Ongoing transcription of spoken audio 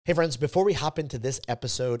Hey friends, before we hop into this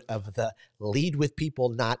episode of the Lead with People,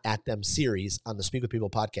 Not at Them series on the Speak with People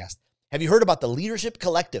podcast, have you heard about the Leadership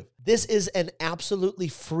Collective? This is an absolutely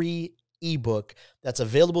free ebook that's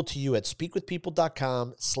available to you at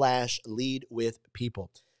speakwithpeople.com/leadwithpeople.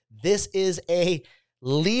 This is a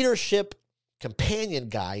leadership companion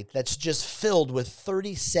guide that's just filled with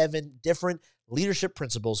 37 different leadership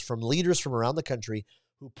principles from leaders from around the country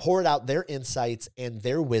who poured out their insights and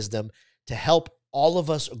their wisdom to help all of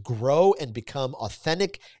us grow and become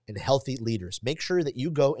authentic and healthy leaders. Make sure that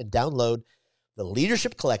you go and download the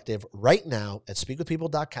Leadership Collective right now at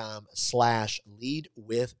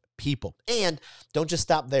speakwithpeople.com/leadwithpeople. And don't just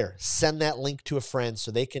stop there. Send that link to a friend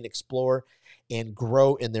so they can explore and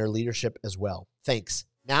grow in their leadership as well. Thanks.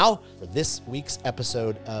 Now, for this week's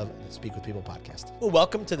episode of the Speak with People podcast. Well,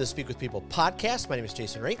 welcome to the Speak with People podcast. My name is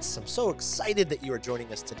Jason Raitz. I'm so excited that you are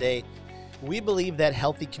joining us today. We believe that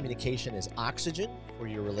healthy communication is oxygen for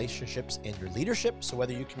your relationships and your leadership. So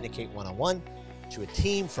whether you communicate one-on-one, to a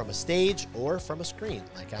team, from a stage, or from a screen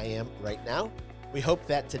like I am right now, we hope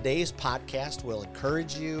that today's podcast will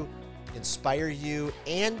encourage you, inspire you,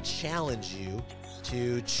 and challenge you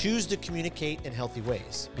to choose to communicate in healthy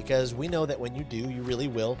ways. Because we know that when you do, you really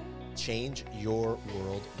will change your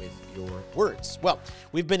world with your words. Well,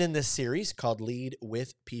 we've been in this series called Lead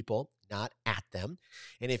with People, Not at Them.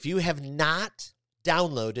 And if you have not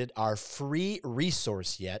downloaded our free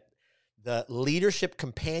resource yet, the Leadership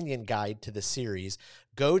Companion Guide to the series,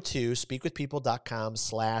 go to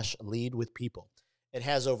speakwithpeople.com/leadwithpeople. It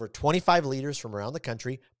has over 25 leaders from around the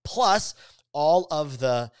country, plus all of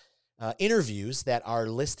the interviews that are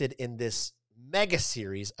listed in this mega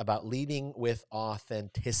series about leading with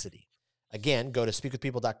authenticity. Again, go to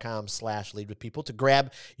speakwithpeople.com/leadwithpeople to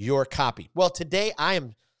grab your copy. Well, today I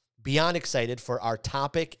am beyond excited for our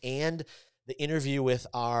topic and the interview with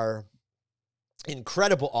our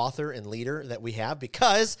incredible author and leader that we have,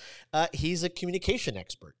 because he's a communication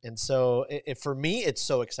expert. And so for me, it's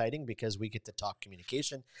so exciting because we get to talk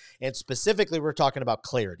communication, and specifically we're talking about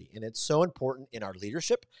clarity. And it's so important in our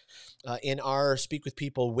leadership, in our Speak with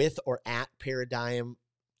People with or at paradigm.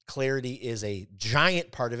 Clarity is a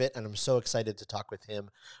giant part of it. And I'm so excited to talk with him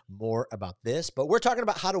more about this, but we're talking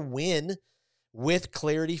about how to win with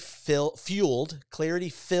clarity filled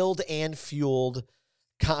and fueled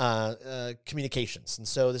communications. And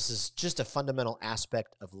so this is just a fundamental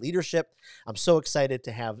aspect of leadership. I'm so excited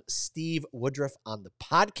to have Steve Woodruff on the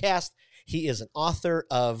podcast. He is an author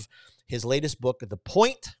of his latest book, The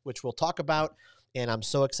Point, which we'll talk about. And I'm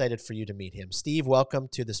so excited for you to meet him. Steve, welcome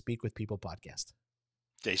to the Speak with People podcast.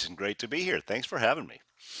 Jason, great to be here. Thanks for having me.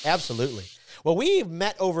 Absolutely. Well, we've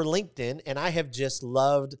met over LinkedIn, and I have just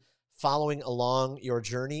loved following along your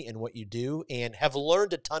journey and what you do, and have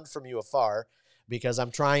learned a ton from you afar, because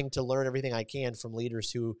I'm trying to learn everything I can from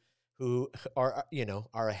leaders who are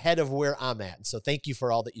ahead of where I'm at. And so thank you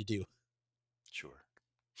for all that you do. Sure.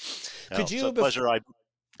 Could you? It's a pleasure.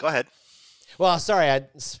 Go ahead. Well, sorry.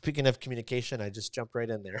 Speaking of communication, I just jumped right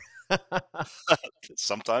in there.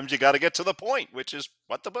 Sometimes you got to get to the point, which is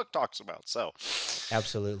what the book talks about. So,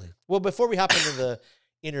 absolutely. Well, before we hop into the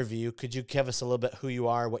interview, could you give us a little bit who you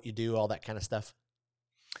are, what you do, all that kind of stuff?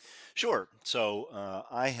 sure. So,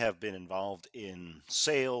 I have been involved in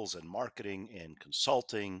sales and marketing and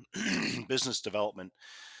consulting, business development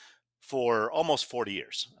for almost 40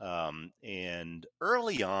 years. And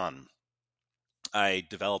early on, I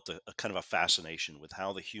developed a kind of a fascination with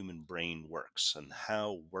how the human brain works and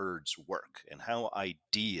how words work and how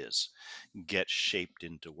ideas get shaped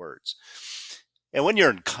into words. And when you're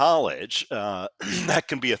in college, that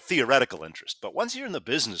can be a theoretical interest. But once you're in the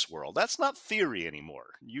business world, that's not theory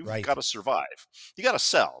anymore. You've got Right. to survive. You got to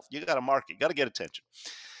sell. You got to market. You got to get attention.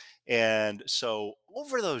 And so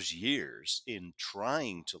over those years in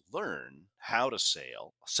trying to learn how to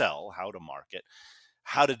sell, how to market,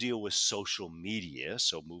 how to deal with social media,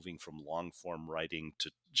 so moving from long form writing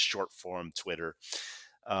to short form Twitter,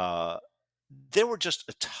 uh, there were just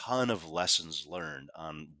a ton of lessons learned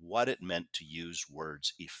on what it meant to use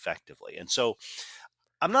words effectively. And so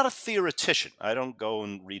I'm not a theoretician. I don't go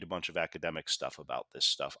and read a bunch of academic stuff about this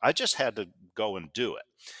stuff. I just had to go and do it.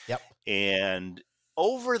 Yep. And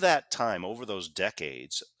over that time, over those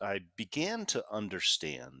decades, I began to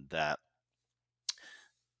understand that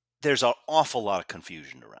there's an awful lot of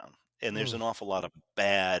confusion around, and there's Mm, an awful lot of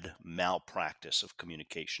bad malpractice of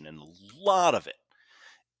communication, and a lot of it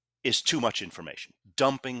is too much information,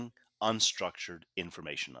 dumping unstructured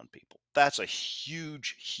information on people. That's a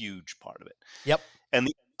huge, huge part of it. yep. And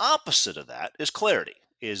the opposite of that is clarity,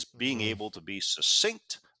 is being Mm, able to be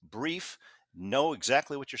succinct, brief, know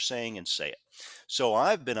exactly what you're saying and say it. So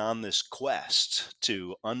I've been on this quest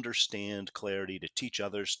to understand clarity, to teach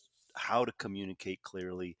others how to communicate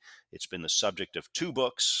clearly. It's been the subject of two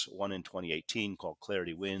books, one in 2018 called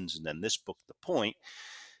Clarity Wins, and then this book, The Point,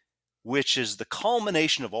 which is the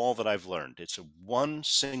culmination of all that I've learned. It's a one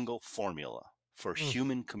single formula for Mm,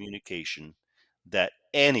 human communication that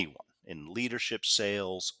anyone in leadership,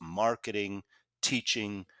 sales, marketing,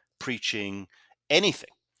 teaching, preaching, anything,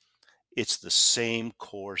 it's the same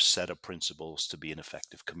core set of principles to be an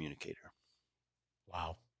effective communicator.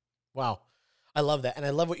 wow. Wow. I love that. And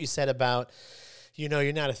I love what you said about,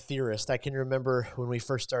 you're not a theorist. I can remember when we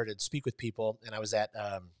first started Speak with People, and I was at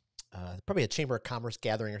probably a Chamber of Commerce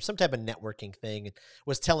gathering or some type of networking thing, and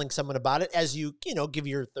was telling someone about it as give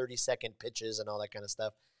your 30-second pitches and all that kind of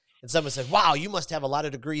stuff. And someone said, "Wow, you must have a lot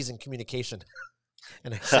of degrees in communication."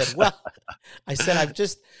 And I said, "Well, I've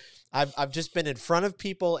just been in front of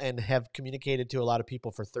people and have communicated to a lot of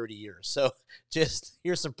people for 30 years. So just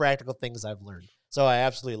here's some practical things I've learned." So I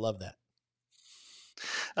absolutely love that.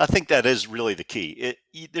 I think that is really the key.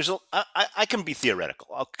 There's I can be theoretical.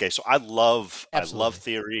 Okay, so I love Absolutely.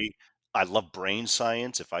 theory. I love brain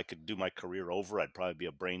science. If I could do my career over, I'd probably be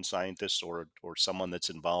a brain scientist or someone that's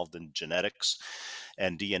involved in genetics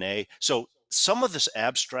and DNA. So some of this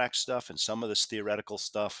abstract stuff and some of this theoretical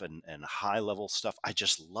stuff and high level stuff, I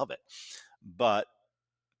just love it. But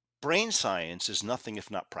brain science is nothing if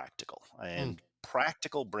not practical. Mm, And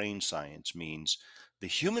practical brain science means the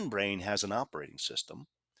human brain has an operating system.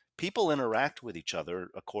 People interact with each other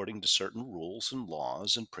according to certain rules and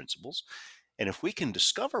laws and principles. And if we can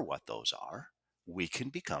discover what those are, we can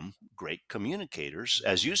become great communicators,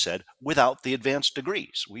 as you said, without the advanced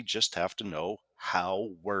degrees. We just have to know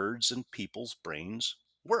how words and people's brains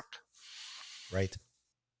work. right.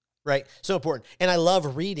 Right. So important. And I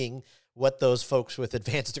love reading what those folks with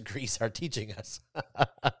advanced degrees are teaching us.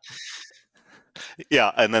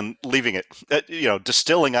 Yeah, and then leaving it,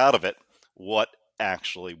 distilling out of it what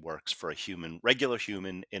actually works for a regular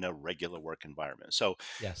human in a regular work environment. So,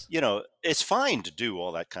 Yes. it's fine to do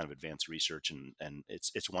all that kind of advanced research and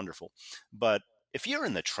it's wonderful. But if you're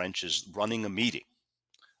in the trenches running a meeting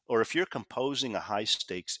or if you're composing a high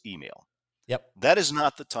stakes email, Yep. that is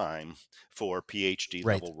not the time for PhD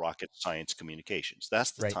Right. level rocket science communications.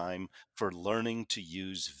 That's the Right. time for learning to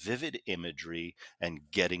use vivid imagery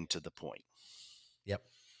and getting to the point. Yep.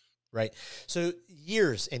 Right. So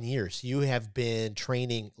years and years you have been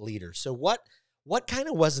training leaders. So what kind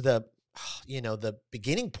of was the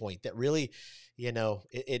beginning point that really,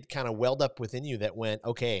 it kind of welled up within you that went,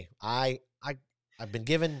 okay, I've been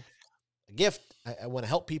given a gift. I want to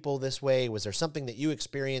help people this way. Was there something that you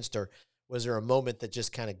experienced, or was there a moment that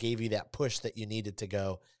just kind of gave you that push that you needed to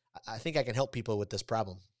go, I think I can help people with this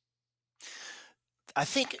problem? I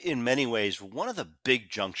think in many ways, one of the big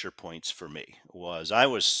juncture points for me was I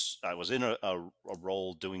was in a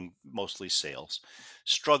role doing mostly sales,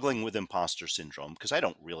 struggling with imposter syndrome because I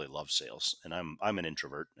don't really love sales and I'm an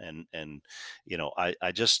introvert and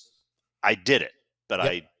I did it, but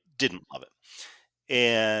Yep. I didn't love it.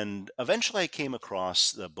 And eventually I came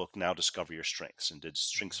across the book Now Discover Your Strengths and did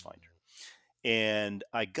Strengths Finder. And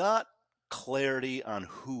I got clarity on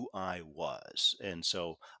who I was. And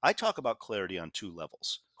so I talk about clarity on two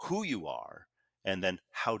levels: who you are, and then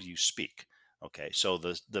how do you speak. Okay, so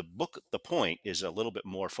the book, The Point, is a little bit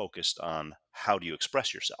more focused on how do you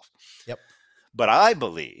express yourself. Yep. But I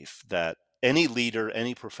believe that any leader,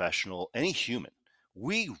 any professional, any human,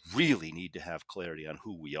 we really need to have clarity on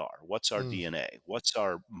who we are. What's our Mm, DNA? What's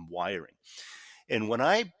our wiring? And when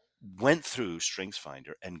I went through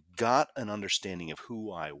StrengthsFinder and got an understanding of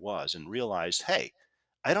who I was and realized, hey,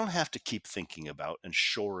 I don't have to keep thinking about and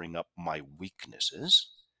shoring up my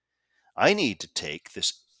weaknesses. I need to take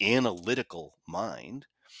this analytical mind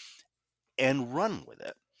and run with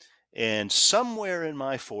it. And somewhere in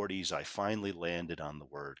my 40s, I finally landed on the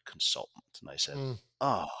word consultant. And I said, mm,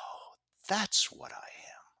 oh, that's what I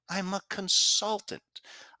am. I'm a consultant.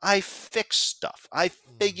 I fix stuff, I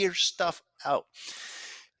mm, figure stuff out.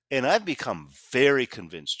 And I've become very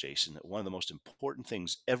convinced, Jason, that one of the most important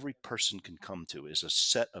things every person can come to is a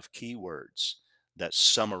set of key words that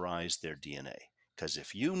summarize their DNA. Because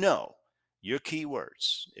if you know your key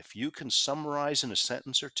words, if you can summarize in a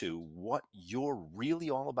sentence or two what you're really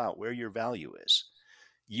all about, where your value is,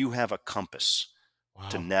 you have a compass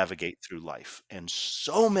to wow. navigate through life. And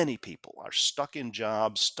so many people are stuck in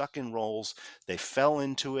jobs, stuck in roles. They fell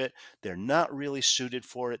into it. They're not really suited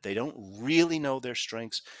for it. They don't really know their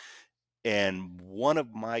strengths. And one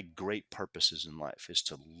of my great purposes in life is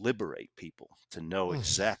to liberate people to know Mm,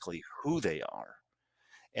 exactly who they are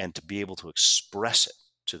and to be able to express it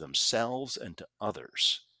to themselves and to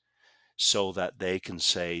others so that they can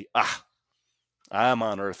say, I'm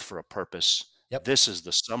on earth for a purpose. Yep. This is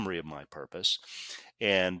the summary of my purpose.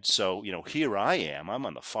 And so, here I am. I'm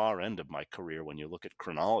on the far end of my career when you look at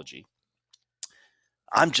chronology.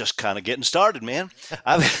 I'm just kind of getting started, man.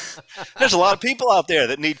 There's a lot of people out there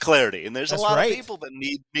that need clarity, and there's a That's lot of right. people that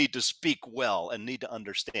need to speak well and need to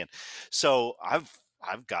understand. So I've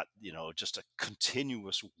got just a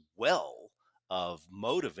continuous well of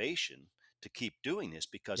motivation to keep doing this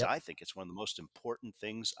because Yep. I think it's one of the most important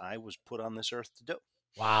things I was put on this earth to do.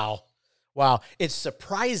 Wow. Wow. It's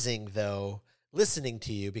surprising though, listening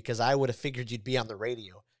to you, because I would have figured you'd be on the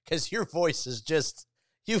radio because your voice is just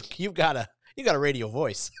you've got a radio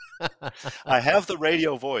voice. I have the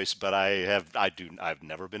radio voice, but I've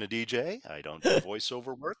never been a DJ. I don't do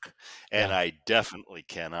voiceover work, and Yeah. I definitely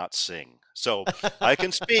cannot sing. So I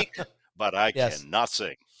can speak, but I Yes. cannot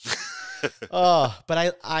sing. Oh,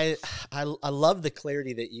 but I love the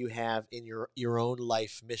clarity that you have in your own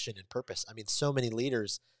life mission and purpose. I mean, so many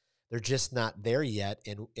leaders, they're just not there yet,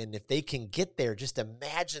 and if they can get there, just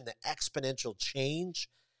imagine the exponential change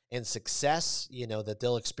and success, that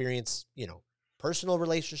they'll experience, personal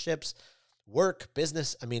relationships, work,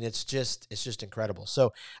 business. I mean, it's just incredible.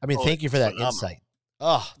 So, I mean, Oh, thank you for it's that phenomenal. insight.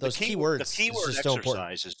 Oh, The those key key the words is keyword just so important.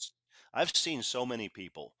 exercise is I've seen so many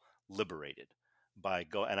people liberated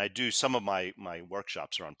and I do some of my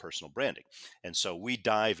workshops are on personal branding. And so we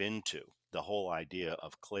dive into the whole idea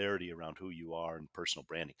of clarity around who you are and personal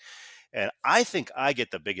branding. And I think I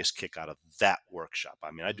get the biggest kick out of that workshop.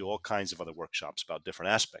 I mean, I do Mhm. all kinds of other workshops about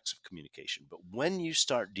different aspects of communication, but when you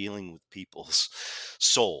start dealing with people's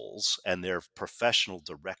souls and their professional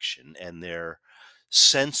direction and their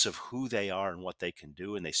sense of who they are and what they can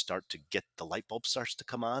do, and they start to get the light bulb starts to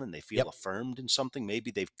come on and they feel Yep. affirmed in something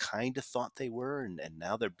maybe they've kind of thought they were, and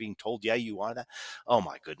now they're being told, yeah, you are that. Oh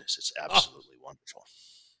my goodness, it's Oh, absolutely wonderful.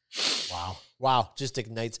 wow. Wow. Just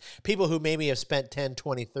ignites people who maybe have spent 10,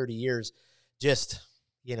 20, 30 years just,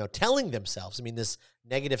 telling themselves, I mean, this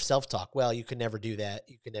negative self talk. Well, you can never do that.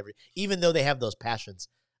 You can never, even though they have those passions.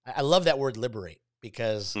 I love that word liberate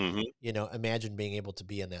because, Hmm. imagine being able to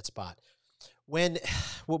be in that spot. When,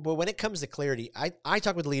 but when it comes to clarity, I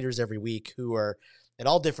talk with leaders every week who are at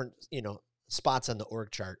all different, spots on the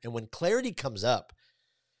org chart. And when clarity comes up,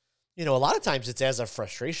 a lot of times it's as a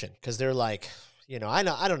frustration because they're like, I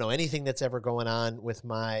don't know anything that's ever going on with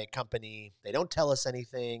my company. They don't tell us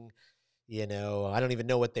anything. I don't even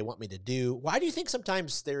know what they want me to do. Why do you think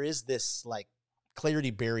sometimes there is this like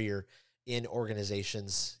clarity barrier in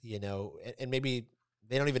organizations, and maybe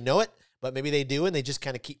they don't even know it, but maybe they do and they just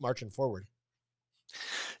kind of keep marching forward?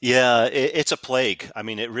 Yeah, it's a plague. I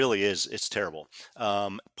mean, it really is. It's terrible.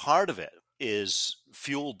 Part of it is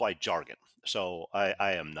fueled by jargon. So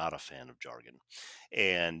I am not a fan of jargon.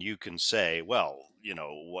 And you can say, well,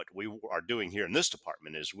 what we are doing here in this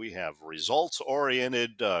department is we have results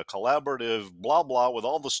oriented, collaborative, blah, blah, with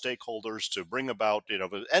all the stakeholders to bring about,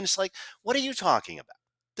 and it's like, what are you talking about?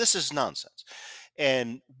 This is nonsense.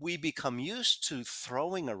 And we become used to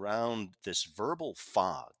throwing around this verbal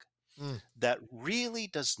fog Mm, that really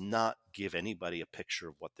does not give anybody a picture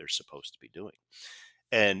of what they're supposed to be doing.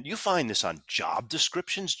 And you find this on job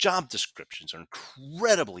descriptions. Job descriptions are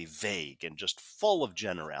incredibly vague and just full of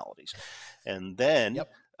generalities. And then,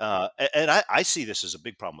 yep. and I see this as a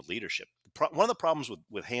big problem with leadership. One of the problems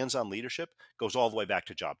with hands-on leadership goes all the way back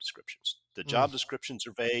to job descriptions. The Mm, job descriptions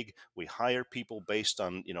are vague. We hire people based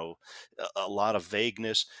on a lot of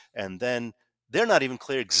vagueness, and then they're not even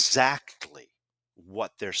clear exactly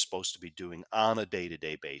what they're supposed to be doing on a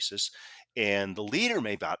day-to-day basis, and the leader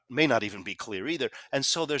may not even be clear either, and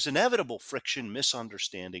so there's inevitable friction,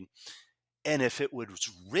 misunderstanding. And if it was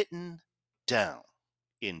written down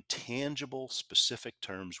in tangible, specific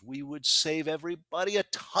terms, we would save everybody a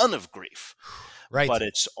ton of grief. right. But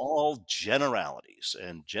it's all generalities,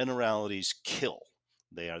 and generalities kill.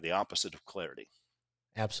 They are the opposite of clarity.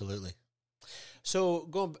 Absolutely. So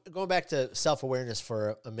going back to self awareness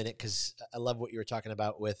for a minute, because I love what you were talking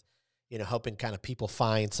about with, helping kind of people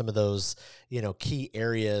find some of those, key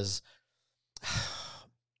areas.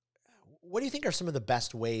 What do you think are some of the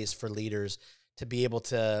best ways for leaders to be able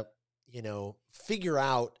to, figure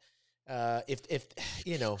out if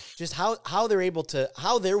just how they're able to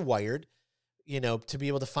how they're wired, to be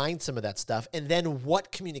able to find some of that stuff, and then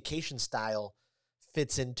what communication style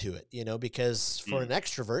fits into it, because for an Mm.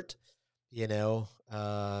 extrovert,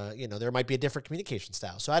 there might be a different communication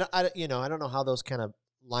style. So I don't know how those kind of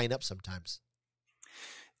line up sometimes.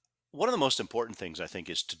 One of the most important things I think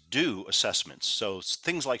is to do assessments. So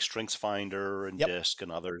things like StrengthsFinder and Yep. DISC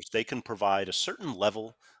and others, they can provide a certain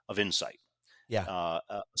level of insight. Yeah.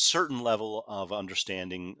 a certain level of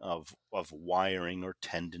understanding of wiring or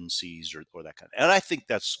tendencies or that kind of. And I think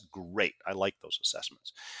that's great. I like those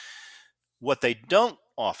assessments. What they don't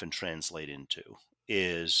often translate into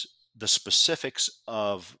is the specifics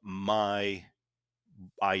of my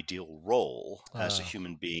ideal role as a Uh,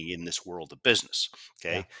 human being in this world of business.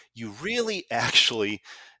 yeah. Okay. You really actually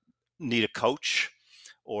need a coach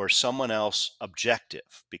or someone else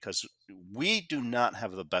objective because we do not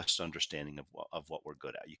have the best understanding of what we're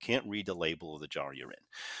good at. You can't read the label of the jar you're in.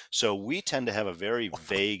 So we tend to have a very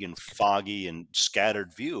vague and foggy and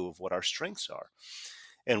scattered view of what our strengths are.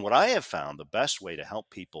 And what I have found the best way to help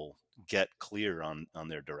people get clear on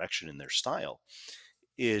their direction and their style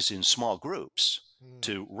is in small groups Mm.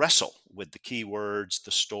 to wrestle with the keywords,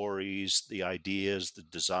 the stories, the ideas, the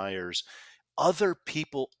desires. Other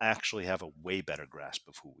people actually have a way better grasp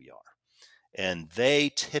of who we are. And they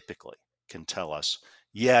typically can tell us,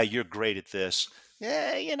 yeah, you're great at this.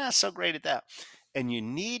 Yeah, you're not so great at that. And you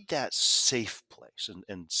need that safe place. And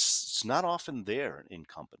it's not often there in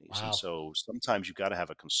companies. And Wow. so sometimes you've got to have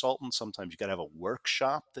a consultant. Sometimes you've got to have a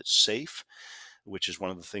workshop that's safe, which is one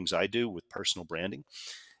of the things I do with personal branding.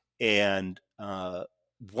 And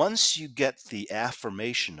once you get the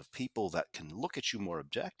affirmation of people that can look at you more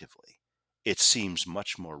objectively, it seems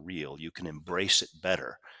much more real. You can embrace it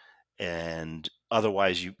better. And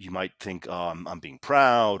otherwise, you might think, oh, I'm being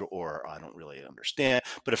proud or I don't really understand.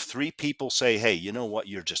 But if three people say, hey, you know what,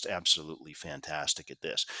 you're just absolutely fantastic at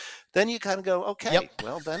this, then you kind of go, okay, Yep.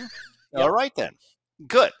 well, then, all Yep. right, then,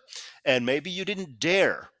 good. And maybe you didn't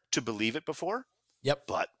dare to believe it before, Yep.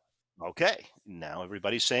 but okay, now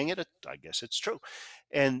everybody's saying it. I guess it's true.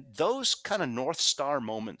 And those kind of North Star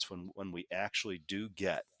moments when we actually do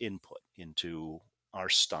get input into our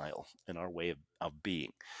style and our way of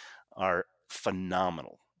being are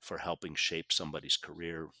phenomenal for helping shape somebody's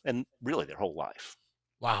career and really their whole life.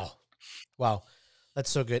 Wow. Wow. That's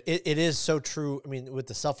so good. It is so true. I mean, with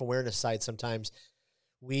the self-awareness side, sometimes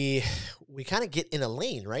we we kind of get in a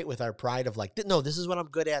lane, right? With our pride of like, no, this is what I'm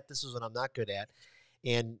good at. This is what I'm not good at.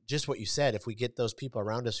 And just what you said, if we get those people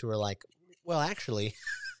around us who are like, well, actually,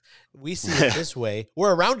 we see it this way.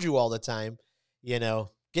 We're around you all the time,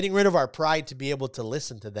 getting rid of our pride to be able to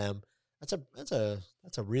listen to them. That's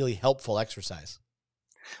a really helpful exercise.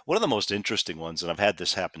 One of the most interesting ones, and I've had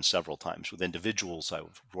this happen several times with individuals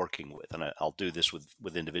I'm working with, and I'll do this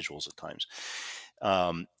with individuals at times,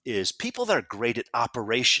 is people that are great at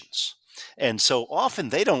operations. And so often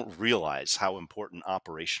they don't realize how important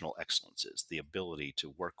operational excellence is, the ability to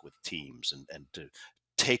work with teams and to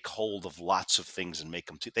take hold of lots of things and make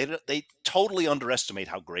them. They totally underestimate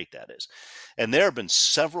how great that is. And there have been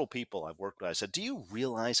several people I've worked with. I said, "Do you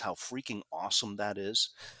realize how freaking awesome that is?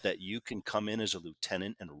 That you can come in as a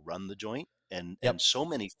lieutenant and run the joint?" And Yep. so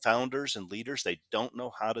many founders and leaders, they don't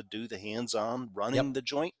know how to do the hands-on running Yep. the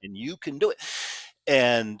joint, and you can do it.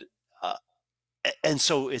 And uh, and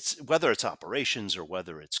so it's whether it's operations or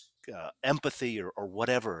whether it's empathy or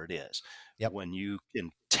whatever it is, Yep. when you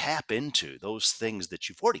can tap into those things that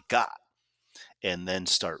you've already got and then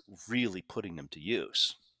start really putting them to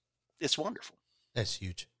use, it's wonderful. That's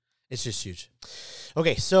huge. It's just huge.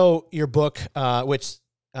 Okay, so your book, which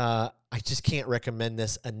I just can't recommend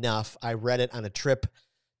this enough. I read it on a trip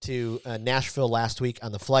to Nashville last week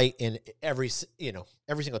on the flight, and every single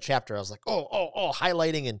chapter, I was like,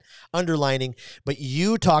 highlighting and underlining. But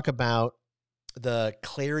you talk about the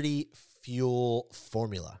clarity fuel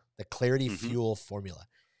formula, the clarity Hmm. fuel formula.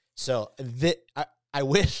 So I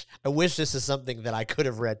wish this is something that I could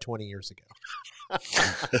have read 20 years ago.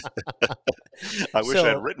 I wish I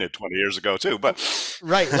had So written it 20 years ago too, but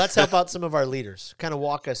right. Let's help out some of our leaders. Kind of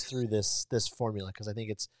walk us through this formula because I think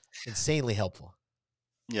it's insanely helpful.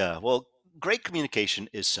 yeah, well, great communication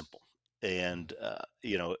is simple. Mhm. And,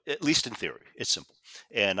 at least in theory, it's simple.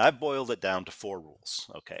 And I boiled it down to four rules.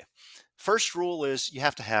 Okay. First rule is you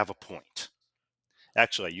have to have a point.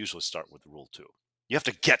 Actually, I usually start with rule two. You have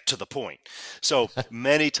to get to the point. So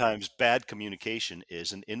many times, bad communication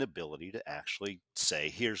is an inability to actually say,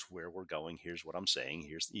 here's where we're going, here's what I'm saying,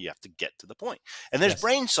 you have to get to the point. And there's Yes.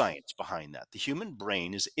 brain science behind that. The human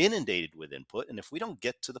brain is inundated with input. And if we don't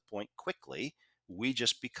get to the point quickly, we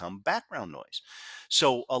just become background noise.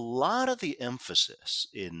 So a lot of the emphasis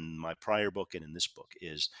in my prior book and in this book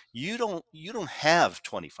is you don't have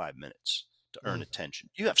 25 minutes to earn Mm, attention.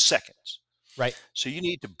 You have seconds. right. So you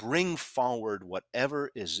need to bring forward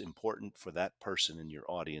whatever is important for that person in your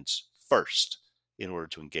audience first in order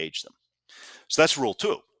to engage them. So that's rule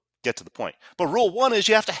two. Get to the point. But rule one is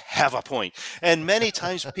you have to have a point. And many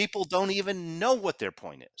times people don't even know what their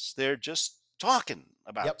point is. They're just talking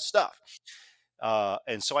about Yep. stuff.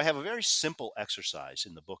 And so I have a very simple exercise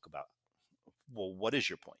in the book about, well, what is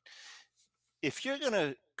your point? If you're going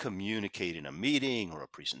to communicate in a meeting or a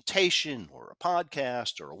presentation or a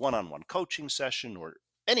podcast or a one on one coaching session or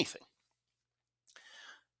anything,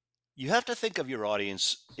 you have to think of your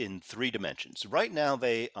audience in three dimensions. Right now,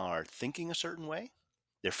 they are thinking a certain way,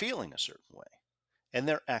 they're feeling a certain way, and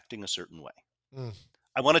they're acting a certain way. Mm,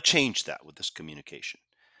 I want to change that with this communication.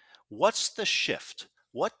 What's the shift?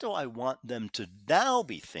 What do I want them to now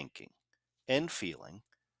be thinking and feeling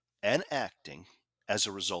and acting as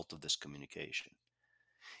a result of this communication?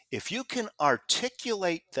 If you can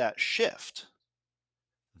articulate that shift,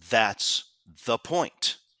 that's the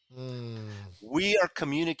point. mm. We are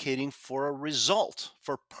communicating for a result,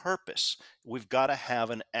 for purpose. We've got to have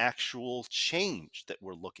an actual change that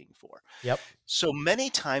we're looking for. Yep. So many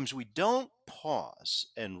times we don't pause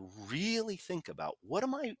and really think about what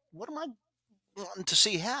am I wanting to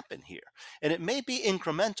see happen here? And it may be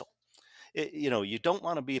incremental. You don't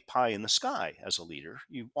want to be a pie in the sky as a leader.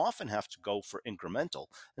 You often have to go for incremental.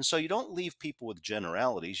 And so you don't leave people with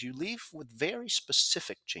generalities. You leave with very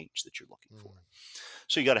specific change that you're looking for. Mm,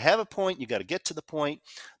 So you got to have a point. You got to get to the point.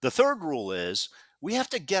 The third rule is we have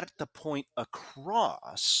to get the point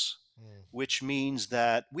across, mm. which means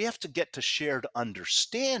that we have to get to shared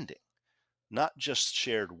understanding, not just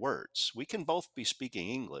shared words. We can both be speaking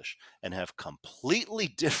English and have completely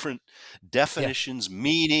different Yeah. definitions,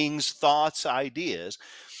 meanings, thoughts, ideas.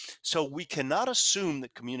 So we cannot assume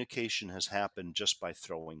that communication has happened just by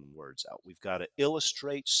throwing words out. We've got to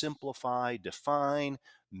illustrate, simplify, define,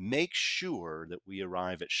 make sure that we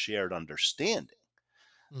arrive at shared understanding.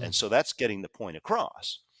 Mm, And so that's getting the point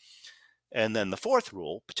across. And then the fourth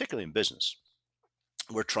rule, particularly in business,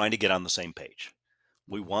 we're trying to get on the same page.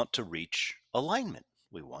 We mhm. want to reach alignment.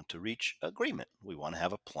 We want to reach agreement. We want to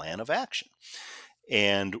have a plan of action.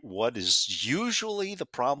 And what is usually the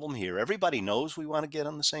problem here, everybody knows we want to get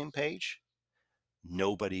on the same page.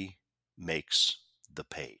 Nobody makes the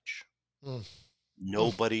page. Mm, mm.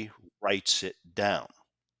 Nobody writes it down,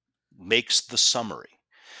 makes the summary.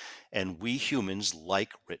 And we humans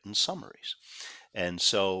like written summaries. And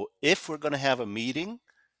so if we're going to have a meeting,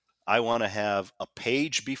 I want to have a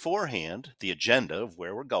page beforehand, the agenda of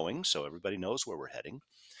where we're going, so everybody knows where we're heading,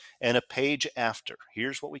 and a page after.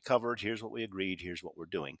 Here's what we covered, here's what we agreed, here's what we're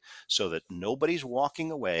doing, so that nobody's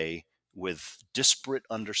walking away with disparate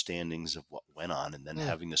understandings of what went on and then Mm.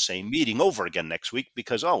 having the same meeting over again next week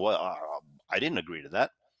because, oh, well, I didn't agree to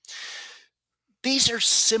that. These are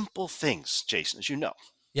simple things, Jason, as you know.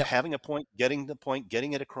 Yep. Having a point, getting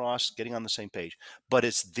it across, getting on the same page. But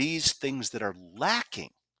it's these things that are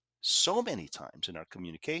lacking so many times in our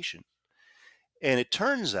communication. And it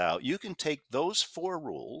turns out you can take those four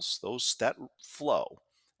rules, that flow,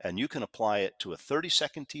 and you can apply it to a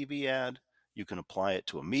 30-second TV ad. You can apply it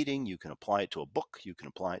to a meeting. You can apply it to a book. You can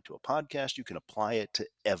apply it to a podcast. You can apply it to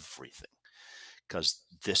everything because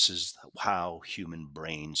this is how human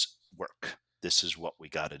brains work. This is what we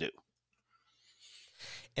got to do.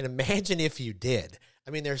 And imagine if you did.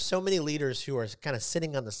 I mean, there's so many leaders who are kind of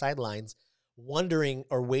sitting on the sidelines, wondering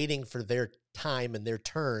or waiting for their time and their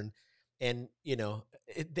turn. And,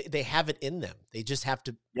 they have it in them. They just have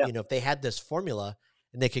to, Yeah. if they had this formula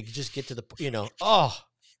and they could just get to oh,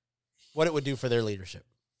 what it would do for their leadership.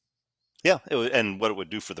 Yeah, and what it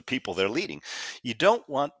would do for the people they're leading. You don't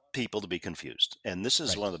want people to be confused. And this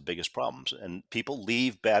is Right. one of the biggest problems. And people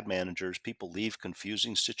leave bad managers, people leave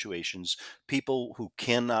confusing situations, people who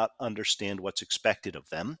cannot understand what's expected of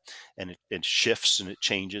them. And it shifts and it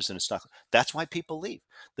changes and it's not. That's why people leave.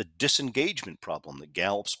 The disengagement problem that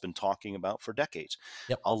Gallup's been talking about for decades.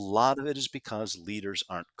 Yep. A lot of it is because leaders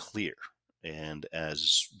aren't clear. And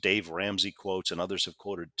as Dave Ramsey quotes and others have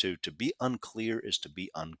quoted too, to be unclear is to be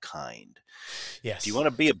unkind. If you Yes. want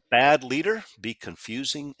to be a bad leader, be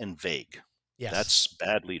confusing and vague. Yes. That's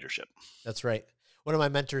bad leadership. That's right. One of my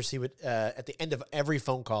mentors, he would, at the end of every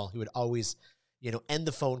phone call, he would always, end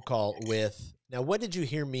the phone call with, "Now, what did you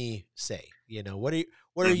hear me say? What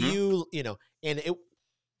are Hmm. you, and it,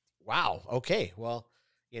 wow. Okay. Well,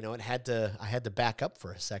 I had to back up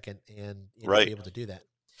for a second and, be Right. able to do that.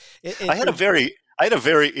 I It had a very I had a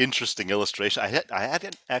very interesting illustration. I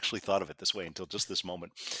hadn't actually thought of it this way until just this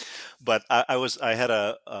moment. But I had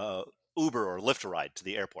a Uber or Lyft ride to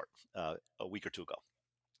the airport a week or two ago,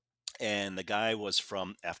 and the guy was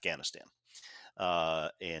from Afghanistan.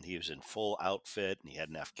 And he was in full outfit and he had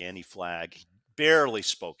an Afghani flag. He barely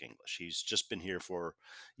spoke English. He's just been here for,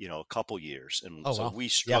 a couple years. And oh, so wow. we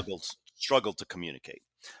Yeah. struggled to communicate.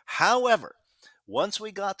 However, once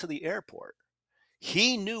we got to the airport,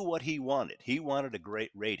 he knew what he wanted. He wanted a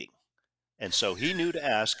great rating. And so he knew to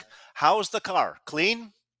ask, "How's the car?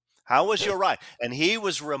 Clean? How was your ride?" And he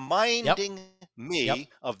was Yep. reminding Yep. me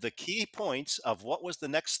of the key points of what was the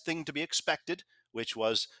next thing to be expected, which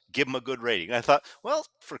was give him a good rating. I thought, well,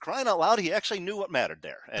 for crying out loud, he actually knew what mattered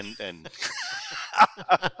there. And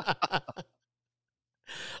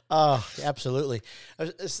Oh, absolutely.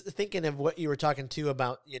 I was thinking of what you were talking to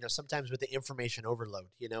about, sometimes with the information overload,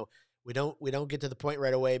 we don't get to the point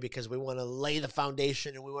right away because we want to lay the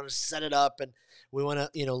foundation and we want to set it up and we want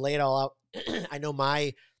to, lay it all out. I know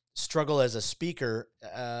my struggle as a speaker,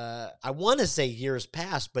 I want to say years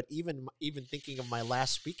past, but even thinking of my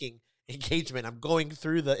last speaking engagement, I'm going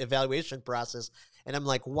through the evaluation process and I'm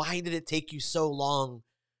like, why did it take you so long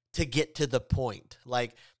to get to the point?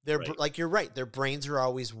 Like, right. like you're right. Their brains are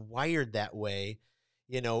always wired that way.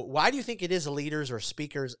 Why do you think it is leaders or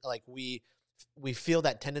speakers like we feel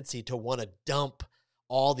that tendency to want to dump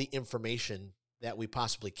all the information that we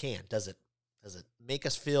possibly can? Does it make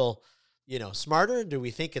us feel, smarter? Do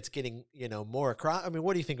we think it's getting, more across? I mean,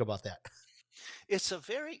 what do you think about that? It's a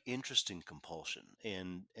very interesting compulsion,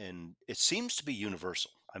 and it seems to be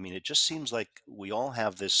universal. I mean, it just seems like we all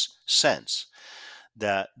have this sense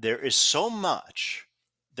that there is so much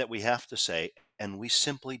that we have to say, and we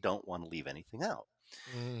simply don't want to leave anything out.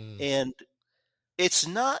 Mm, And it's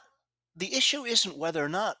not the issue isn't whether or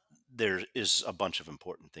not there is a bunch of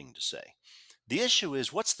important thing to say. The issue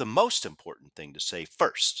is what's the most important thing to say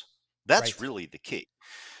first. That's right. really the key.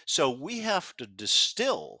 So we have to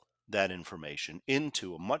distill that information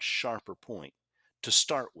into a much sharper point to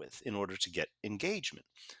start with in order to get engagement.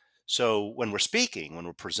 So when we're speaking, when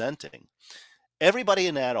we're presenting, everybody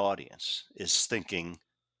in that audience is thinking,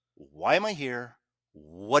 why am I here?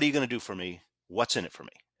 What are you going to do for me? What's in it for me?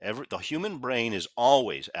 The human brain is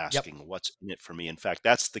always Yep. asking what's in it for me. In fact,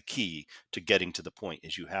 that's the key to getting to the point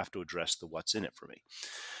is you have to address the what's in it for me.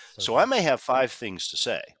 So So I good. may have five things to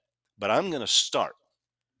say, but I'm going to start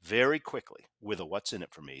very quickly with a what's in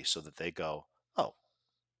it for me so that they go, oh,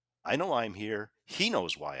 I know I'm here. He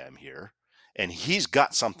knows why I'm here. And he's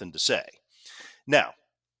got something to say. Now,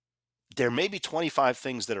 there may be 25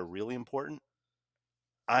 things that are really important.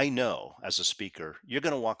 I know as a speaker, you're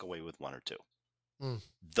going to walk away with one or two. Mm,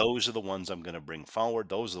 Those are the ones I'm going to bring forward.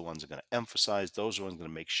 Those are the ones I'm going to emphasize. Those are the ones I'm going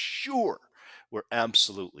to make sure we're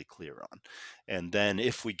absolutely clear on. And then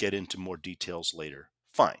if we get into more details later,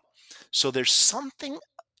 fine. So there's something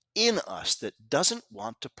in us that doesn't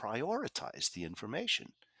want to prioritize the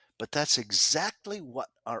information. But that's exactly what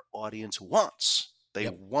our audience wants. They yep.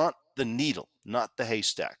 want the needle, not the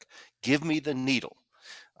haystack. Give me the needle.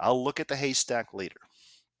 I'll look at the haystack later.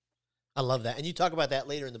 I love that. And you talk about that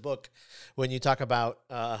later in the book when you talk about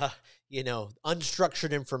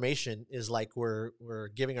unstructured information is like we're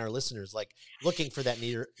giving our listeners like looking for that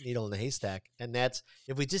needle in the haystack. And that's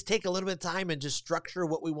if we just take a little bit of time and just structure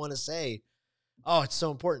what we want to say. Oh, it's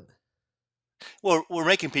so important. Well, we're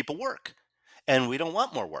making people work, and we don't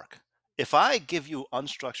want more work. If I give you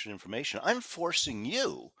unstructured information, I'm forcing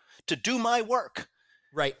you to do my work.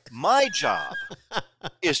 Right. My job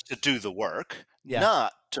is to do the work, Yeah.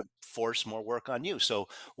 not to force more work on you. So,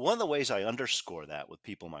 one of the ways I underscore that with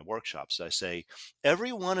people in my workshops, I say,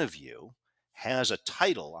 every one of you has a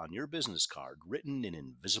title on your business card written in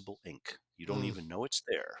invisible ink. You don't Mm. even know it's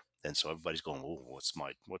there. And so everybody's going, "Oh, what's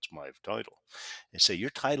my title?" And say,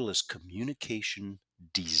 your title is communication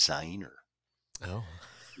designer. Oh.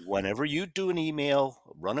 Whenever you do an email,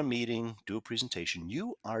 run a meeting, do a presentation,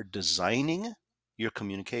 you are designing your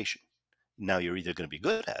communication. Now, you're either going to be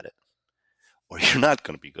good at it or you're not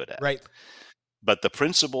going to be good at it. Right. But the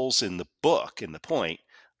principles in the book, in the point,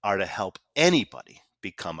 are to help anybody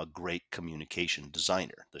become a great communication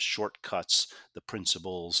designer. The shortcuts, the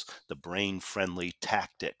principles, the brain friendly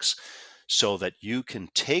tactics, so that you can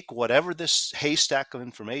take whatever this haystack of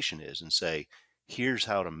information is and say, here's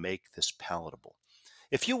how to make this palatable.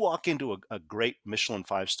 If you walk into a great Michelin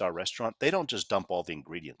five-star restaurant, they don't just dump all the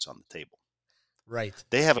ingredients on the table. Right.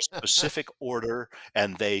 They have a specific order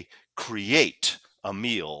and they create a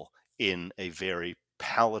meal in a very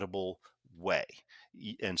palatable way.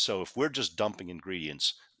 And so if we're just dumping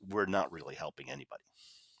ingredients, we're not really helping anybody.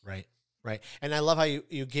 Right. Right. And I love how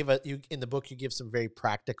you give you in the book, you give some very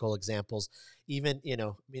practical examples. Even, I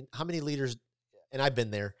mean, how many leaders, and I've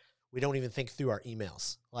been there, we don't even think through our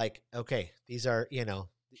emails. Like, okay, these are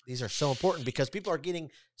so important because people are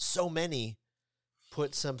getting so many,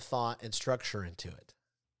 put some thought and structure into it.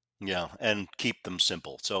 Yeah, and keep them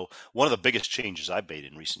simple. So one of the biggest changes I've made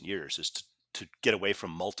in recent years is to get away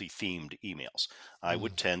from multi-themed emails. I Mm,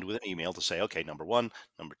 would tend with an email to say, okay, number one,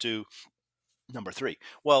 number two, number three.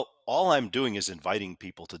 Well, all I'm doing is inviting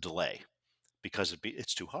people to delay. because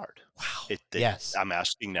it's too hard. Wow. It they Yes. I'm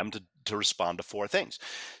asking them to respond to 4 things.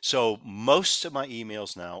 So most of my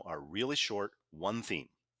emails now are really short, one theme.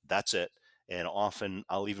 That's it. And often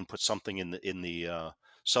I'll even put something in the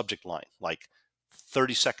subject line, like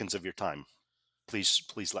 30 seconds of your time.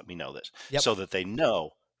 Please let me know this, Yep. so that they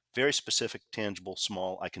know, very specific, tangible,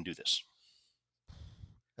 small, I can do this.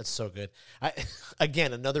 That's so good. I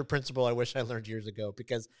again, another principle I wish I learned years ago,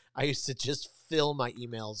 because I used to just fill my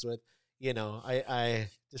emails with, I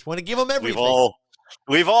just want to give them We've everything. all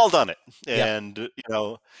we've all done it. Yep. And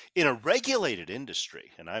in a regulated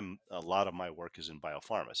industry, and a lot of my work is in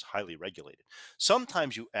biopharma, it's highly regulated.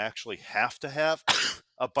 Sometimes you actually have to have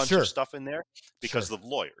a bunch of Sure. stuff in there because Sure. of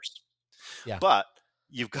lawyers. Yeah. But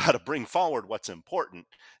you've got to bring forward what's important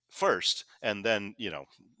first, and then,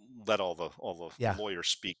 let all the Yeah. lawyers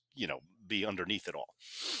speak, be underneath it all.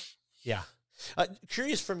 Yeah.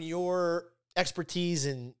 Curious, from your expertise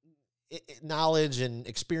and knowledge and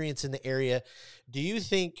experience in the area, do you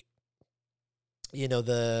think,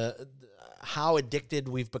 how addicted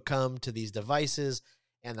we've become to these devices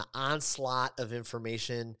and the onslaught of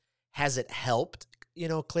information, has it helped,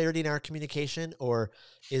 clarity in our communication, or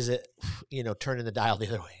is it, turning the dial the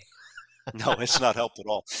other way? No, it's not helped at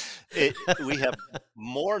all. We have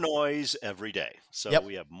more noise every day. So Yep.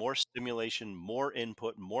 we have more stimulation, more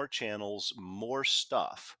input, more channels, more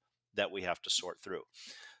stuff that we have to sort through.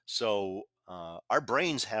 So our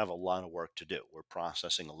brains have a lot of work to do. We're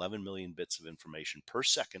processing 11 million bits of information per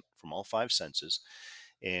second from all 5 senses,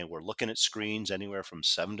 and we're looking at screens anywhere from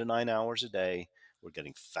 7 to 9 hours a day. We're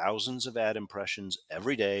getting thousands of ad impressions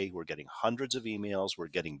every day. We're getting hundreds of emails. We're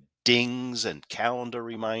getting dings and calendar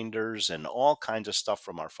reminders and all kinds of stuff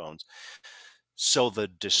from our phones. So the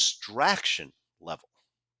distraction level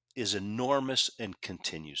is enormous and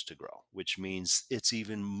continues to grow, which means it's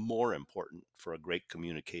even more important for a great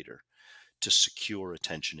communicator to secure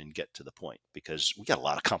attention and get to the point, because we got a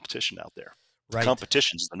lot of competition out there. The Right.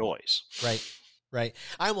 competition's the noise. Right. Right.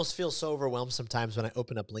 I almost feel so overwhelmed sometimes when I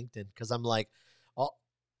open up LinkedIn, because I'm like, all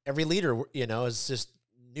every leader, is just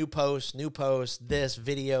new post, this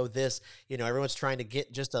video, this, everyone's trying to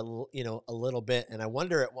get just a little bit. And I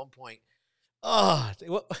wonder at one point, oh,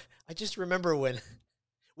 I just remember when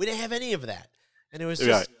we didn't have any of that. And it was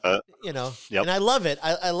Right. just, Yep. and I love it.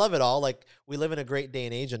 I love it all. Like, we live in a great day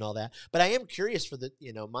and age and all that. But I am curious for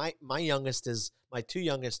my youngest my two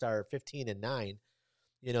youngest are 15 and 9.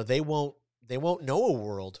 They won't know a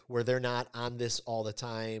world where they're not on this all the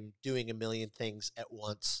time, doing a million things at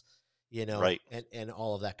once, Right. and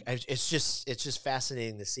all of that. It's just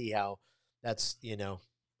fascinating to see how that's,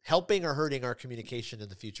 helping or hurting our communication in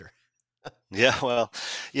the future. Yeah. Well,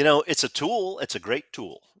 it's a tool. It's a great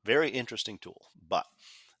tool. Very interesting tool. But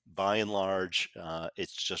by and large,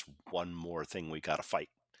 it's just one more thing we got to fight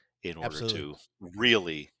in order Absolutely. to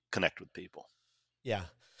really connect with people. Yeah.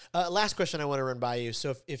 Last question I want to run by you.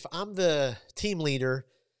 So if I'm the team leader,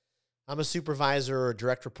 I'm a supervisor or a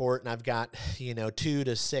direct report, and I've got, 2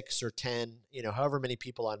 to 6 or 10, however many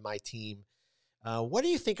people on my team. What do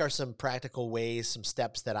you think are some practical ways, some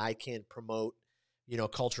steps that I can promote, a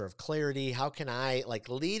culture of clarity? How can I, like,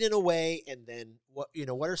 lead in a way, and then what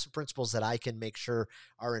are some principles that I can make sure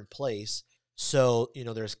are in place, so,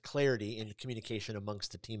 there's clarity in the communication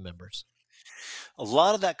amongst the team members? A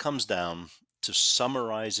lot of that comes down to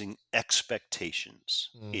summarizing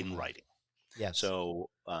expectations in Mm, writing. yes.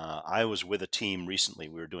 So I was with a team recently.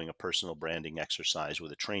 We were doing a personal branding exercise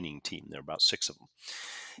with a training team. There were about 6 of them.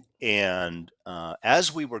 And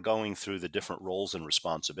as we were going through the different roles and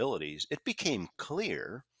responsibilities, it became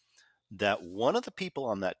clear that one of the people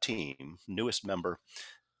on that team, newest member,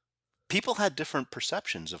 people had different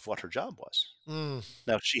perceptions of what her job was. Mm,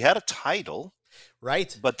 Now, she had a title,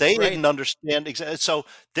 right. but they didn't Right. understand exactly. So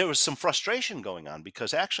there was some frustration going on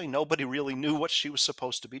because actually nobody really knew what she was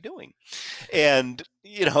supposed to be doing. And,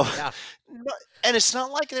 Yeah. no- and it's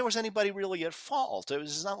not like there was anybody really at fault.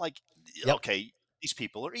 It's not like, Yep. okay, these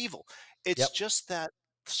people are evil. It's Yep. just that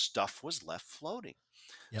stuff was left floating.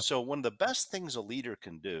 Yep. So one of the best things a leader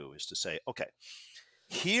can do is to say, okay,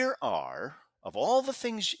 here are, of all the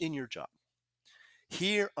things in your job,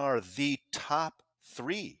 here are the top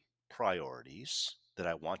 3 priorities that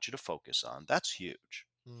I want you to focus on. That's huge.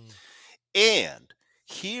 Mm, And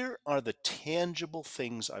here are the tangible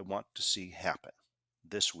things I want to see happen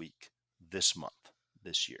this week, this month,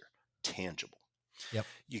 this year. Tangible. yep.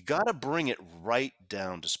 You got to bring it right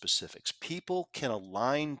down to specifics. People can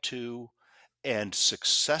align to and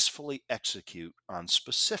successfully execute on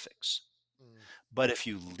specifics. Mm, But if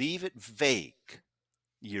you leave it vague,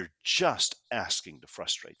 you're just asking to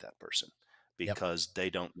frustrate that person. Yep. because they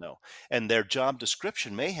don't know. And their job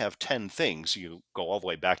description may have 10 things. You go all the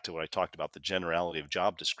way back to what I talked about, the generality of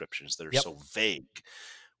job descriptions that are Yep. so vague.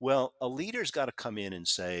 Well, a leader's got to come in and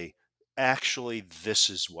say, actually, this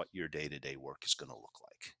is what your day to day work is going to look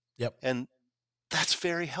like. Yep. And that's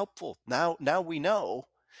very helpful. Now we know.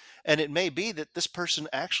 And it may be that this person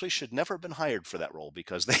actually should never have been hired for that role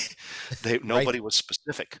because they Right. nobody was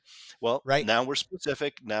specific. Well, Right. now we're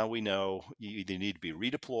specific. Now we know you either need to be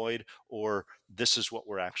redeployed or this is what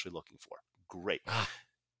we're actually looking for. Great. Ah.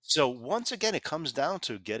 So once again, it comes down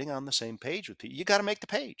to getting on the same page with people. You got to make the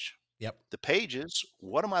page. Yep. The page is,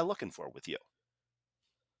 what am I looking for with you?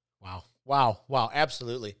 Wow. Wow. Wow.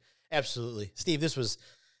 Absolutely. Absolutely. Steve, this was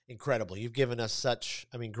incredible. You've given us such,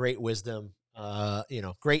 I mean, great wisdom,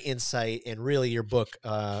 great insight, and really your book,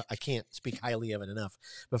 I can't speak highly of it enough.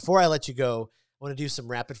 Before I let you go, I want to do some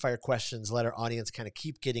rapid fire questions, let our audience kind of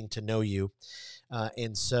keep getting to know you.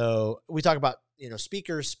 And so we talk about,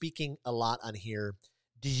 speakers speaking a lot on here.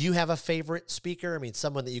 Do you have a favorite speaker? I mean,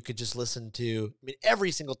 someone that you could just listen to. I mean,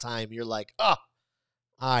 every single time you're like, oh,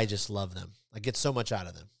 I just love them. I get so much out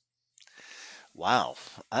of them. Wow,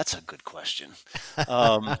 that's a good question.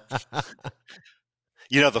 Um,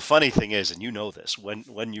 the funny thing is, and you know this, when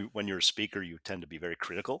you're a speaker, you tend to be very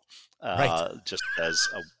critical. Right. Just as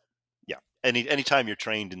a yeah, anytime you're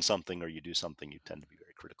trained in something or you do something, you tend to be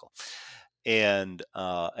very critical. And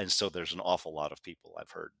so there's an awful lot of people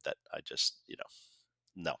I've heard that I just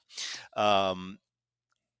no. Um,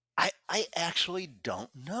 I actually don't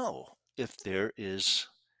know if there is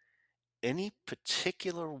any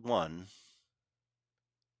particular one.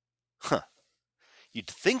 Huh. You'd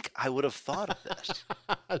think I would have thought of this.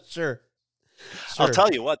 Sure. I'll Sure.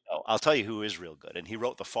 tell you what, though. I'll tell you who is real good, and he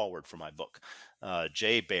wrote the foreword for my book,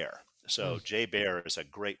 Jay Baer. So Mm. Jay Baer is a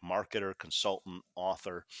great marketer, consultant,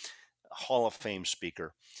 author, Hall of Fame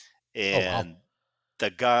speaker, Oh, wow. and the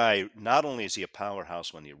guy, not only is he a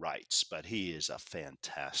powerhouse when he writes, but he is a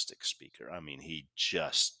fantastic speaker. I mean,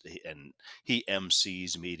 and he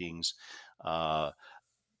MCs meetings. Uh,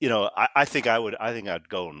 I think I'd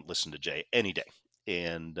go and listen to Jay any day,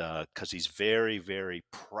 and because he's very, very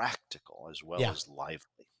practical as well Yeah. as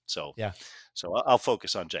lively. So, Yeah. I'll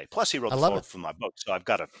focus on Jay. Plus, he wrote I the love foreword it. for my book, so I've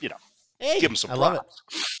got to, give him Hey, some I love it.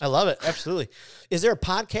 props. I love it. Absolutely. Is there a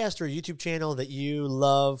podcast or a YouTube channel that you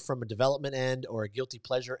love from a development end or a guilty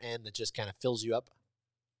pleasure end that just kind of fills you up?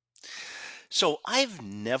 So I've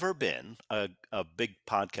never been a big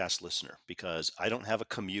podcast listener because I don't have a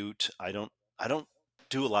commute. I don't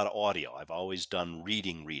do a lot of audio. I've always done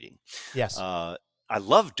reading. Yes. Uh, I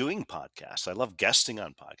love doing podcasts. I love guesting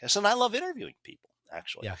on podcasts, and I love interviewing people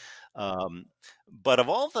actually. Yeah. Um, but of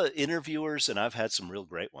all the interviewers, and I've had some real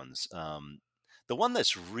great ones. The one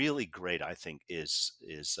that's really great, I think, is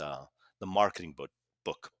the Marketing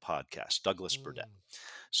Book podcast, Douglas Burdett. Mm.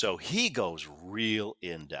 So he goes real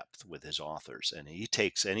in depth with his authors and he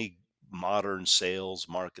takes any modern sales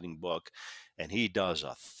marketing book and he does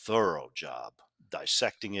a thorough job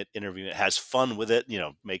dissecting it, interviewing it, has fun with it,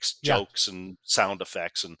 makes Yeah. jokes and sound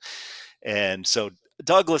effects and so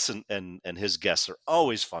Douglas and his guests are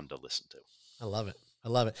always fun to listen to. I love it. I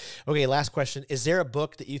love it. Okay. Last question. Is there a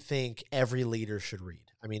book that you think every leader should read?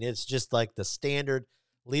 I mean, it's just like the standard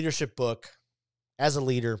leadership book. As a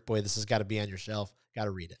leader, boy, this has got to be on your shelf. Got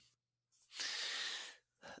to read it.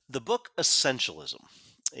 The book Essentialism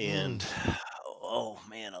Mm. and oh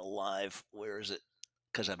man alive, where is it?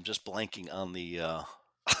 Because I'm just blanking on the on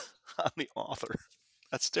the author.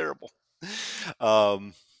 That's terrible.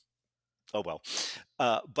 Um, oh well.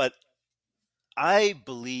 But I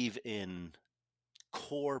believe in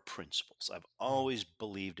core principles. I've Mm. always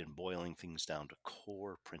believed in boiling things down to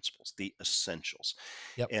core principles, the essentials.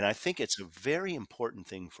 Yep. And I think it's a very important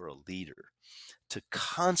thing for a leader to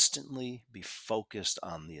constantly be focused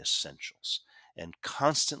on the essentials and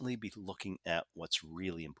constantly be looking at what's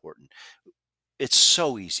really important. It's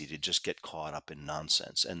so easy to just get caught up in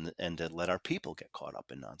nonsense and to let our people get caught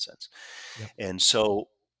up in nonsense. Yep. And so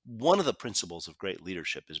one of the principles of great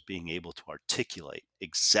leadership is being able to articulate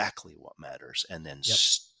exactly what matters and then Yep.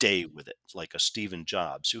 stay with it, like a Stephen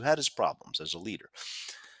Jobs who had his problems as a leader,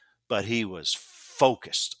 but he was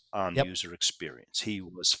focused on Yep. user experience. He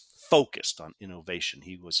was focused on innovation.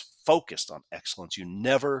 He was focused on excellence. You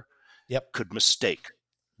never Yep. could mistake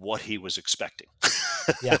what he was expecting.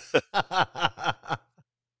 Yeah.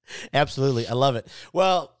 Absolutely. I love it.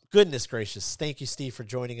 Well, goodness gracious. Thank you, Steve, for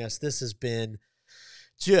joining us. This has been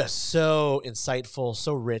just so insightful,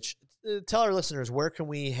 so rich. Tell our listeners, where can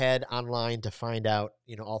we head online to find out,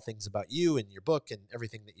 all things about you and your book and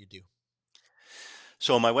everything that you do?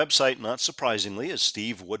 So my website, not surprisingly, is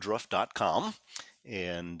stevewoodruff.com.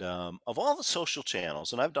 And of all the social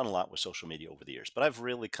channels, and I've done a lot with social media over the years, but I've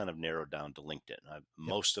really kind of narrowed down to LinkedIn. Yep.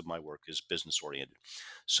 Most of my work is business oriented.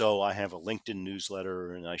 So I have a LinkedIn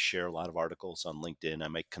newsletter and I share a lot of articles on LinkedIn. I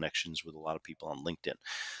make connections with a lot of people on LinkedIn.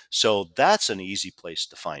 So that's an easy place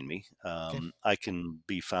to find me. Okay. I can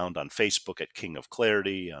be found on Facebook at King of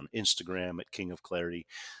Clarity, on Instagram at King of Clarity.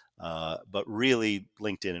 But really,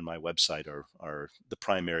 LinkedIn and my website are the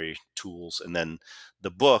primary tools. And then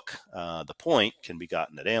the book, The Point, can be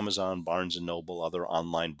gotten at Amazon, Barnes and Noble, other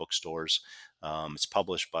online bookstores. It's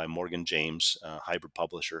published by Morgan James, hybrid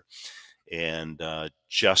publisher, and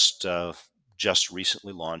just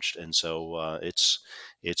recently launched. And so it's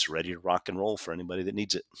ready to rock and roll for anybody that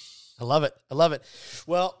needs it. I love it. I love it.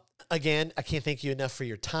 Well, again, I can't thank you enough for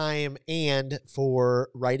your time and for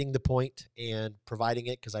writing The Point and providing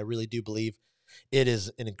it, because I really do believe it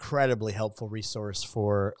is an incredibly helpful resource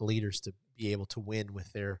for leaders to be able to win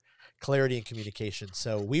with their clarity and communication.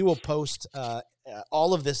 So we will post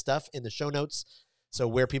all of this stuff in the show notes, so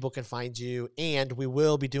where people can find you. And we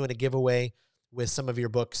will be doing a giveaway with some of your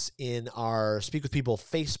books in our Speak with People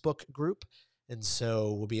Facebook group. And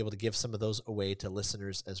so we'll be able to give some of those away to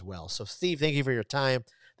listeners as well. So Steve, thank you for your time.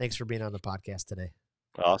 Thanks for being on the podcast today.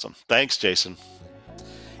 Awesome. Thanks, Jason.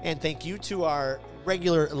 And thank you to our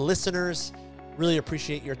regular listeners. Really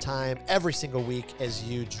appreciate your time every single week as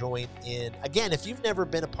you join in. Again, if you've never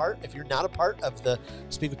been a part, if you're not a part of the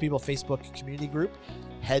Speak with People Facebook community group,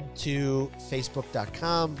 head to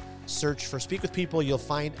facebook.com, search for Speak with People. You'll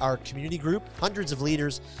find our community group, hundreds of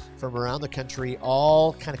leaders from around the country,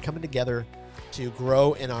 all kind of coming together to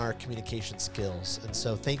grow in our communication skills. And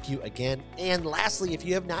so thank you again. And lastly, if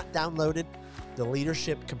you have not downloaded the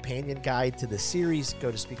Leadership Companion Guide to the series,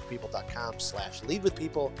 go to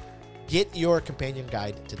speakwithpeople.com/leadwithpeople. Get your companion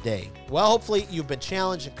guide today. Well, hopefully you've been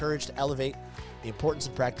challenged, encouraged to elevate the importance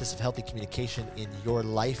and practice of healthy communication in your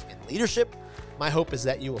life and leadership. My hope is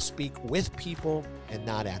that you will speak with people and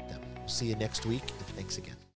not at them. We'll see you next week, and thanks again.